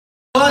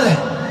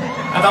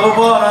At ako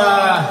po,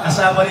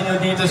 kasama ninyo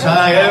dito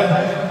sa IM.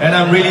 And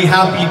I'm really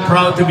happy,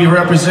 proud to be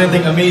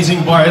representing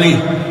amazing Barley.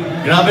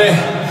 Grabe.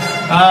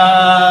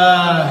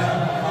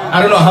 I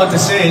don't know how to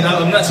say it.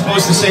 I'm not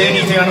supposed to say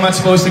anything. I'm not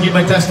supposed to give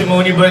my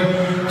testimony, but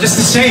just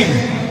the same.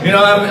 You know,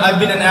 I've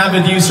been an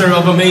avid user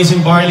of amazing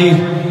Barley,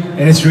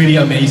 and it's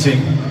really amazing.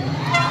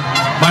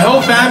 My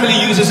whole family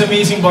uses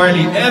amazing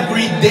Barley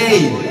every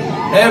day.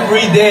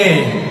 Every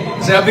day.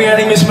 Sabi nga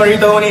ni Miss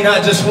Maritoni,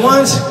 not just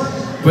once,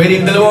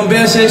 pwedeng 2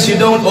 beses, you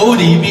don't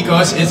OD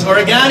because it's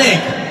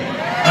organic.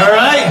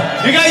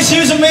 Alright? You guys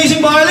use amazing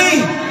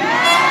Barley?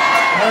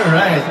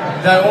 Alright.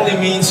 That only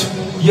means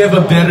you have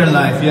a better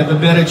life. You have a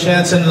better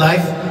chance in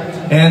life.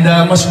 And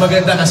mas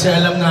maganda kasi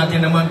alam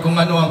natin naman kung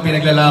ano ang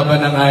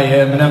pinaglalaban ng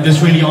IM. And I'm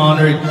just really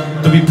honored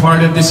to be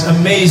part of this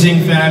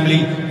amazing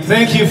family.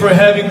 Thank you for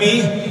having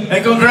me. And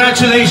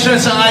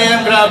congratulations sa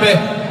IM. Grabe.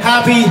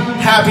 Happy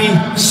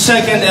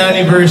 2nd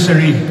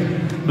anniversary.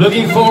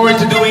 Looking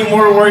forward to doing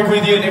more work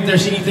with you. And if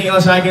there's anything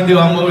else I can do,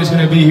 I'm always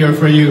going to be here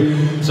for you.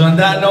 So on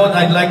that note,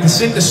 I'd like to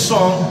sing this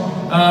song.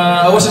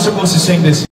 I wasn't supposed to sing this.